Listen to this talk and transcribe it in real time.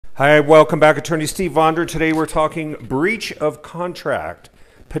Hi, welcome back. Attorney Steve Vonder. Today we're talking breach of contract,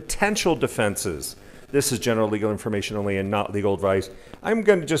 potential defenses. This is general legal information only and not legal advice. I'm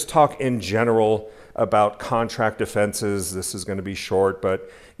going to just talk in general about contract defenses. This is going to be short, but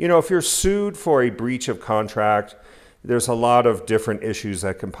you know, if you're sued for a breach of contract, there's a lot of different issues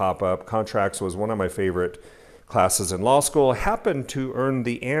that can pop up. Contracts was one of my favorite classes in law school. I happened to earn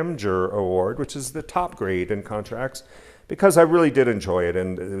the AmJur award, which is the top grade in contracts, because I really did enjoy it,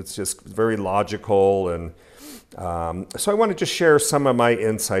 and it's just very logical. And so I want to just share some of my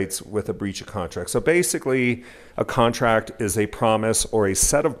insights with a breach of contract. So basically, a contract is a promise or a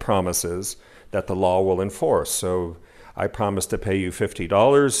set of promises that the law will enforce. So I promise to pay you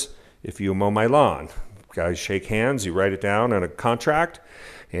 $50 if you mow my lawn. Guys shake hands, you write it down on a contract,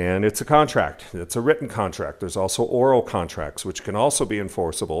 and it's a contract. It's a written contract. There's also oral contracts, which can also be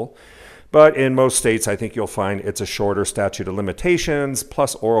enforceable. But in most states, I think you'll find it's a shorter statute of limitations,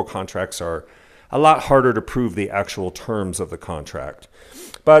 plus oral contracts are a lot harder to prove the actual terms of the contract.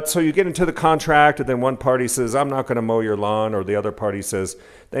 But so you get into the contract, and then one party says, I'm not going to mow your lawn, or the other party says,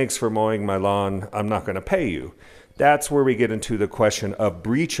 thanks for mowing my lawn, I'm not going to pay you. That's where we get into the question of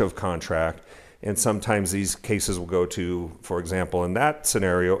breach of contract. And sometimes these cases will go to, for example, in that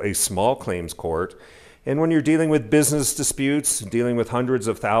scenario, a small claims court. And when you're dealing with business disputes, dealing with hundreds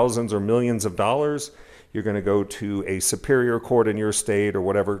of thousands or millions of dollars, you're going to go to a superior court in your state or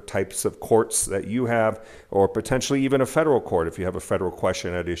whatever types of courts that you have, or potentially even a federal court if you have a federal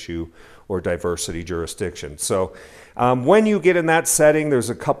question at issue or diversity jurisdiction. So when you get in that setting,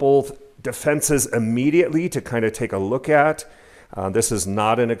 there's a couple defenses immediately to kind of take a look at. This is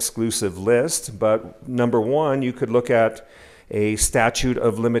not an exclusive list, but number one, you could look at a statute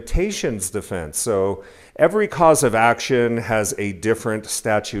of limitations defense. So every cause of action has a different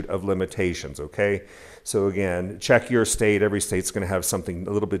statute of limitations, okay? So again, check your state. Every state's going to have something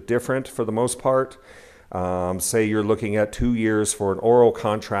a little bit different for the most part. Say you're looking at 2 years for an oral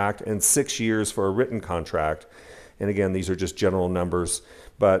contract and 6 years for a written contract. And again, these are just general numbers.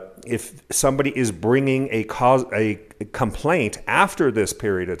 But if somebody is bringing a complaint after this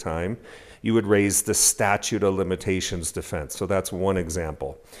period of time, you would raise the statute of limitations defense. So that's one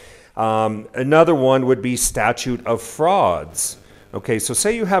example. Another one would be statute of frauds. Okay, so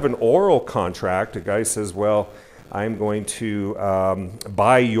say you have an oral contract. A guy says, well, I'm going to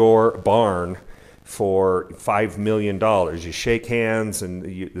buy your barn for $5 million. You shake hands, and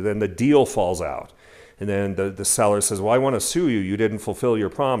then the deal falls out. And then the seller says, well, I want to sue you. You didn't fulfill your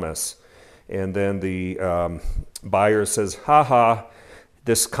promise. And then the buyer says, ha,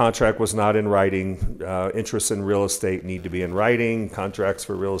 this contract was not in writing. Interests in real estate need to be in writing. Contracts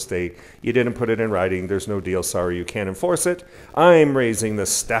for real estate, you didn't put it in writing. There's no deal. Sorry, you can't enforce it. I'm raising the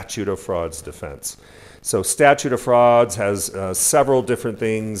statute of frauds defense. So statute of frauds has several different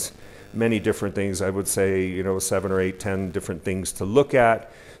things, many different things. I would say, you know, 7 or 8, 10 different things to look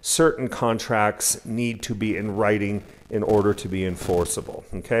at. Certain contracts need to be in writing in order to be enforceable,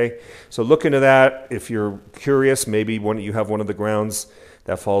 okay? So look into that. If you're curious, maybe you have one of the grounds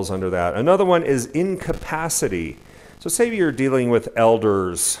that falls under that. Another one is incapacity. So say you're dealing with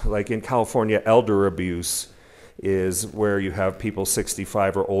elders, like in California, elder abuse is where you have people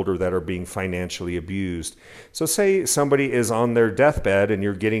 65 or older that are being financially abused. So say somebody is on their deathbed and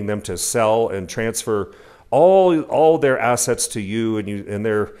you're getting them to sell and transfer all their assets to you, and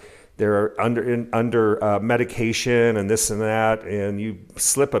they're under medication and this and that, and you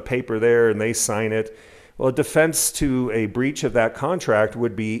slip a paper there and they sign it. Well, a defense to a breach of that contract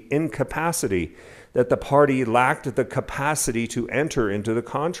would be incapacity, that the party lacked the capacity to enter into the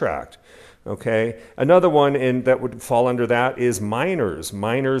contract. Okay. Another one that would fall under that is minors.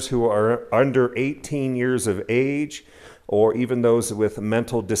 Minors who are under 18 years of age, or even those with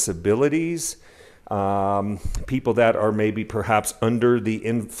mental disabilities. People that are maybe perhaps under the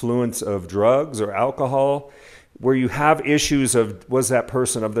influence of drugs or alcohol, where you have issues of, was that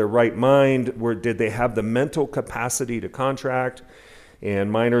person of their right mind? Did they have the mental capacity to contract?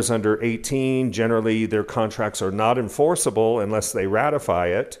 And minors under 18, generally their contracts are not enforceable unless they ratify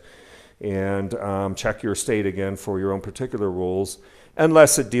it. And check your state again for your own particular rules,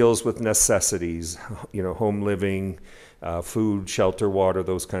 unless it deals with necessities, you know, home living, food, shelter, water,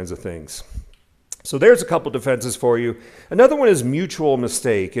 those kinds of things. So there's a couple defenses for you. Another one is mutual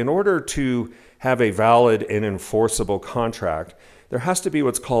mistake. In order to have a valid and enforceable contract, there has to be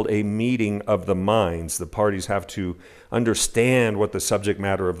what's called a meeting of the minds. The parties have to understand what the subject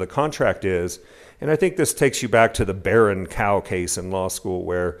matter of the contract is. And I think this takes you back to the barren cow case in law school,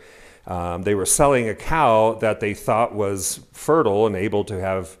 where they were selling a cow that they thought was fertile and able to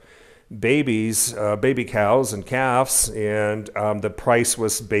have babies, baby cows and calves, and the price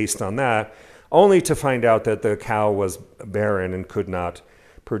was based on that, only to find out that the cow was barren and could not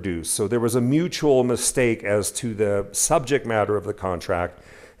produce. So there was a mutual mistake as to the subject matter of the contract,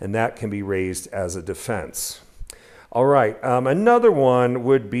 and that can be raised as a defense. All right, another one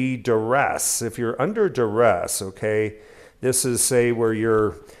would be duress. If you're under duress, okay, this is, say, where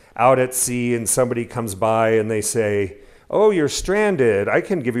you're out at sea and somebody comes by and they say, oh, you're stranded. I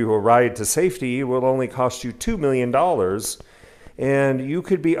can give you a ride to safety. It will only cost you $2 million. And you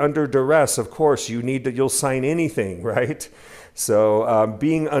could be under duress. Of course, you'll sign anything, right? So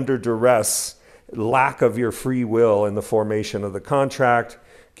being under duress, lack of your free will in the formation of the contract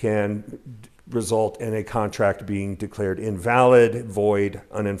can result in a contract being declared invalid, void,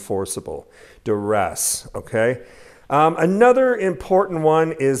 unenforceable. Duress, okay? Another important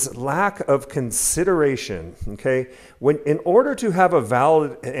one is lack of consideration, okay? In order to have a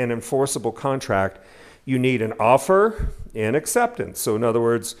valid and enforceable contract, you need an offer and acceptance. So in other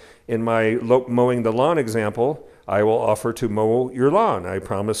words, in my mowing the lawn example, I will offer to mow your lawn. I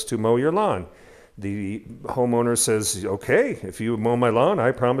promise to mow your lawn. The homeowner says, okay, if you mow my lawn,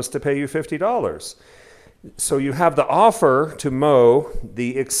 I promise to pay you $50. So you have the offer to mow,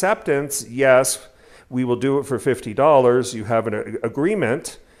 the acceptance, yes, we will do it for $50. You have an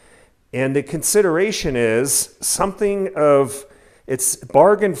agreement, and the consideration is something of, it's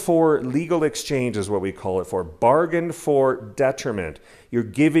bargain for legal exchange is what we call it for, bargain for detriment. You're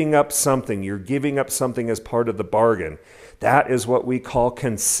giving up something. You're giving up something as part of the bargain. That is what we call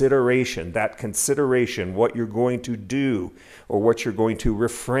consideration. That consideration, what you're going to do or what you're going to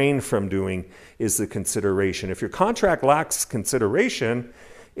refrain from doing is the consideration. If your contract lacks consideration,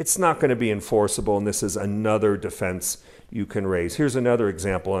 it's not going to be enforceable, and this is another defense you can raise. Here's another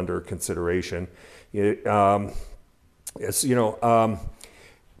example under consideration. If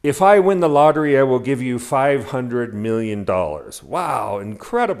I win the lottery, I will give you $500 million. Wow,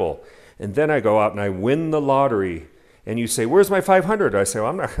 incredible. And then I go out and I win the lottery, and you say, where's my 500? I say, well,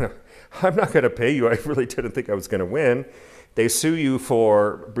 I'm not going to pay you. I really didn't think I was going to win. They sue you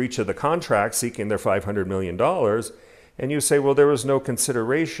for breach of the contract, seeking their $500 million. And you say, well, there was no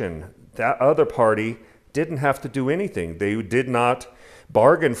consideration. That other party didn't have to do anything. They did not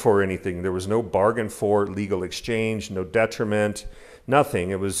bargain for anything. There was no bargain for legal exchange, no detriment, nothing.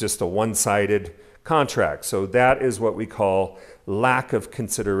 It was just a one-sided contract. So that is what we call lack of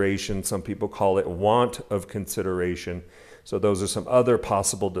consideration. Some people call it want of consideration. So those are some other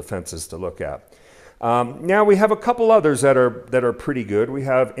possible defenses to look at. Now we have a couple others that are pretty good. We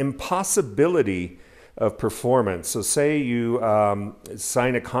have impossibility of performance. So say you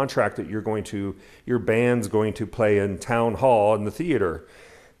sign a contract that your band's going to play in town hall in the theater,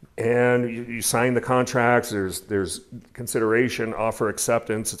 and you sign the contracts. There's consideration, offer,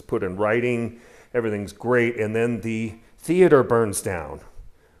 acceptance. It's put in writing. Everything's great, and then the theater burns down.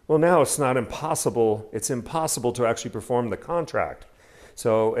 Well, now it's not impossible. It's impossible to actually perform the contract.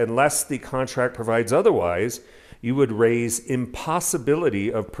 So unless the contract provides otherwise, you would raise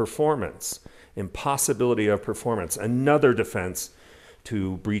impossibility of performance. Impossibility of performance, another defense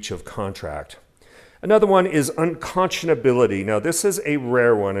to breach of contract. Another one is unconscionability. Now, this is a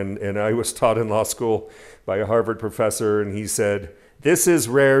rare one, and I was taught in law school by a Harvard professor, and he said, this is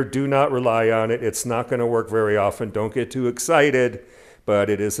rare, do not rely on it. It's not going to work very often. Don't get too excited, but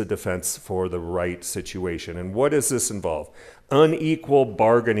it is a defense for the right situation. And what does this involve? Unequal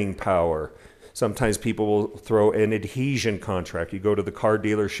bargaining power. Sometimes people will throw an adhesion contract. You go to the car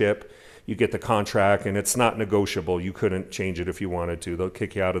dealership, you get the contract, and it's not negotiable. You couldn't change it if you wanted to. They'll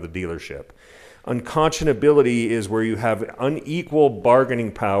kick you out of the dealership. Unconscionability is where you have unequal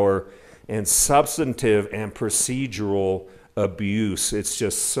bargaining power and substantive and procedural abuse. It's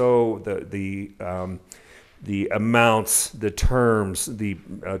just so the amounts, the terms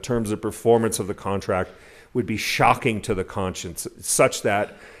of performance of the contract would be shocking to the conscience, such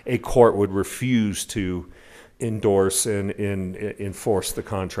that a court would refuse to endorse and enforce the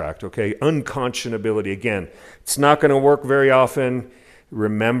contract, okay? Unconscionability, again, it's not going to work very often.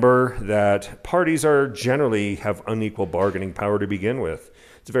 Remember that parties generally have unequal bargaining power to begin with.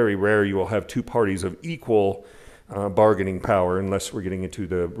 It's very rare you will have two parties of equal bargaining power unless we're getting into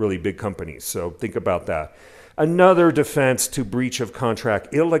the really big companies. So think about that. Another defense to breach of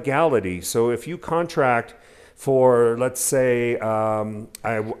contract, illegality. So if you contract for, let's say, I'm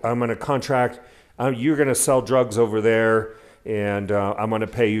going to contract, you're going to sell drugs over there, and I'm going to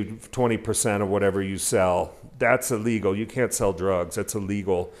pay you 20% of whatever you sell. That's illegal. You can't sell drugs. That's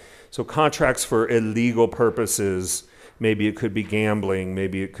illegal. So contracts for illegal purposes, maybe it could be gambling,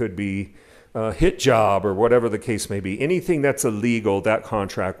 maybe it could be hit job or whatever the case may be. Anything that's illegal, that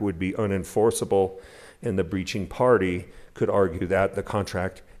contract would be unenforceable, and the breaching party could argue that the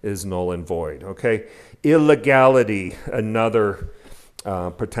contract is null and void. Okay, illegality, another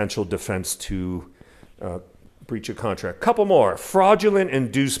potential defense to breach of contract. Couple more. Fraudulent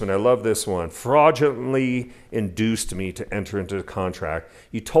inducement. I love this one. Fraudulently induced me to enter into the contract.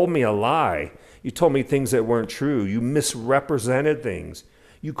 You told me a lie. You told me things that weren't true. You misrepresented things.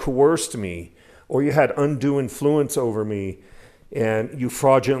 You coerced me, or you had undue influence over me, and you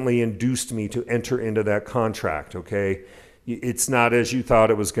fraudulently induced me to enter into that contract, okay? It's not as you thought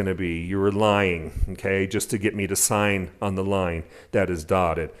it was going to be. You were lying, okay, just to get me to sign on the line that is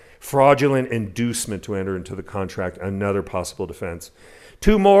dotted. Fraudulent inducement to enter into the contract, another possible defense.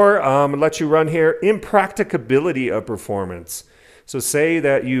 Two more, I'll let you run here. Impracticability of performance. So say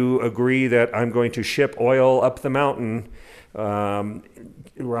that you agree that I'm going to ship oil up the mountain, I'm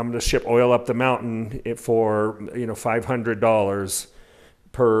going to ship oil up the mountain for $500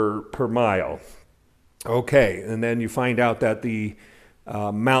 per mile. Okay, and then you find out that the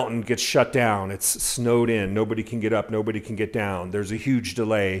mountain gets shut down. It's snowed in. Nobody can get up. Nobody can get down. There's a huge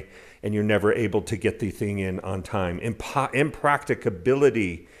delay, and you're never able to get the thing in on time.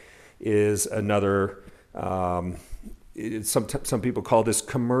 Impracticability is another, some people call this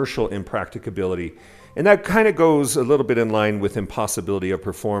commercial impracticability. And that kind of goes a little bit in line with impossibility of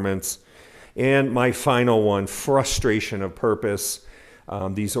performance. And my final one, frustration of purpose.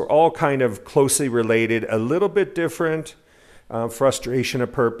 These are all kind of closely related, a little bit different. Frustration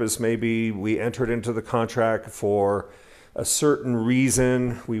of purpose, maybe we entered into the contract for a certain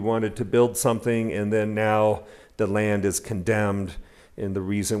reason. We wanted to build something, and then now the land is condemned, and the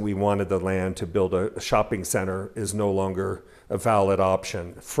reason we wanted the land to build a shopping center is no longer a valid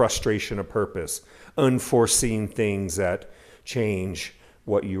option. Frustration of purpose, unforeseen things that change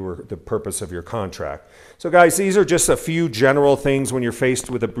the purpose of your contract. So guys, these are just a few general things when you're faced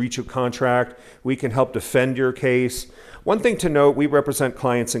with a breach of contract. We can help defend your case. One thing to note, we represent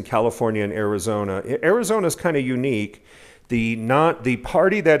clients in California and Arizona. Arizona is kind of unique. The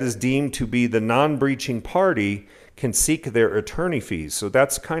party that is deemed to be the non-breaching party can seek their attorney fees. So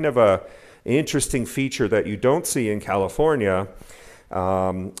that's kind of an interesting feature that you don't see in California.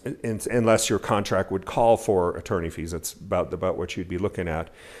 Unless your contract would call for attorney fees. That's about what you'd be looking at.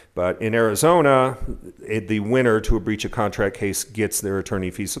 But in Arizona, the winner to a breach of contract case gets their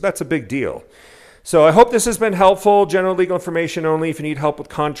attorney fees. So that's a big deal. So I hope this has been helpful. General legal information only. If you need help with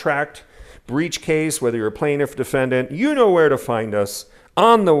contract, breach case, whether you're a plaintiff or defendant, you know where to find us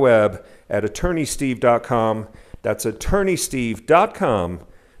on the web at attorneysteve.com. That's attorneysteve.com.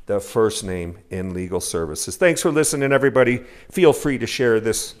 The first name in legal services. Thanks for listening, everybody. Feel free to share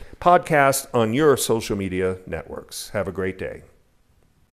this podcast on your social media networks. Have a great day.